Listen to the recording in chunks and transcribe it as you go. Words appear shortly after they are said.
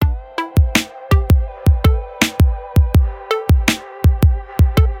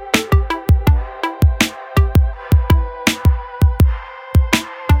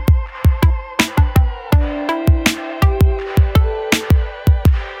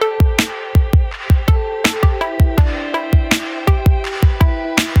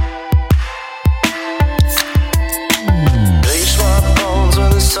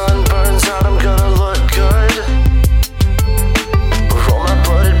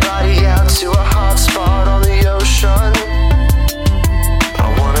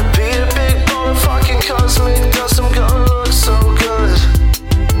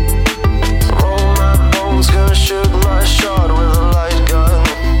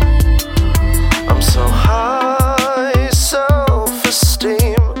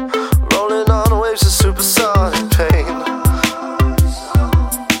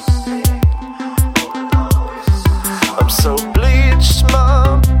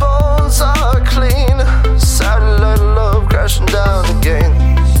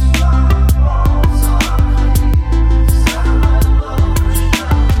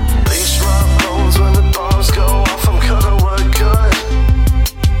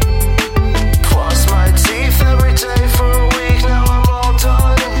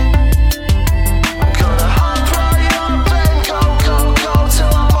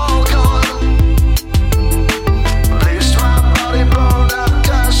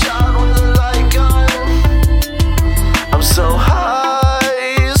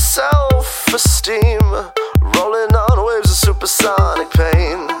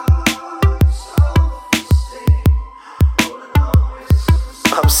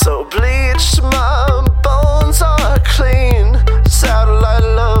I'm so bleached, my bones are clean. Satellite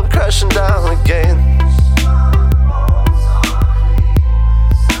love crashing down again.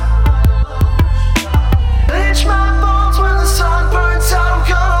 Bleach my bones when the sun burns out, I'm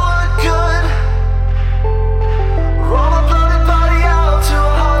gonna look good. Roll my bloody body out to a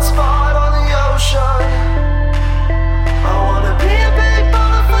hot spot on the ocean. I wanna be a big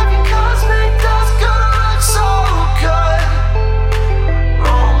motherfucking cosmic dust, gonna look so good.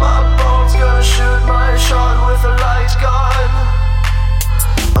 Roll my bones, gonna shoot my shot with a light gun.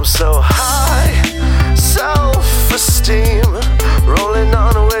 I'm so high, self-esteem, rolling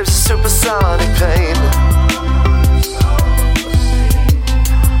on the waves of supersonic pain.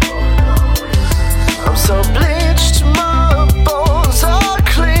 I'm so bleached, my bones are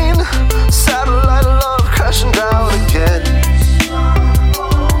clean. Satellite love crashing down again.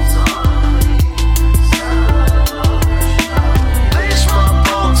 Bleach my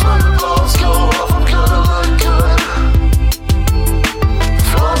bones when the balls go off, I'm gonna look good.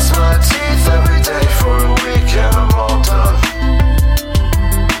 Floss my teeth every day for a week and I'm all done.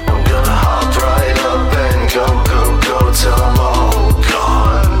 I'm gonna hop right up and go, go, go till I'm all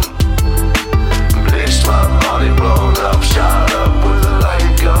gone. Bleached my body, blown up, shot up with a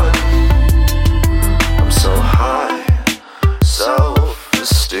light gun. I'm so high,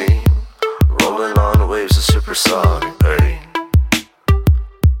 self-esteem, rolling on the waves of supersonic pain.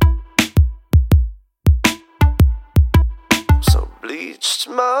 So bleached,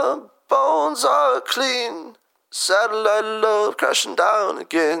 my bones are clean. Satellite love crashing down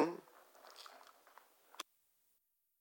again.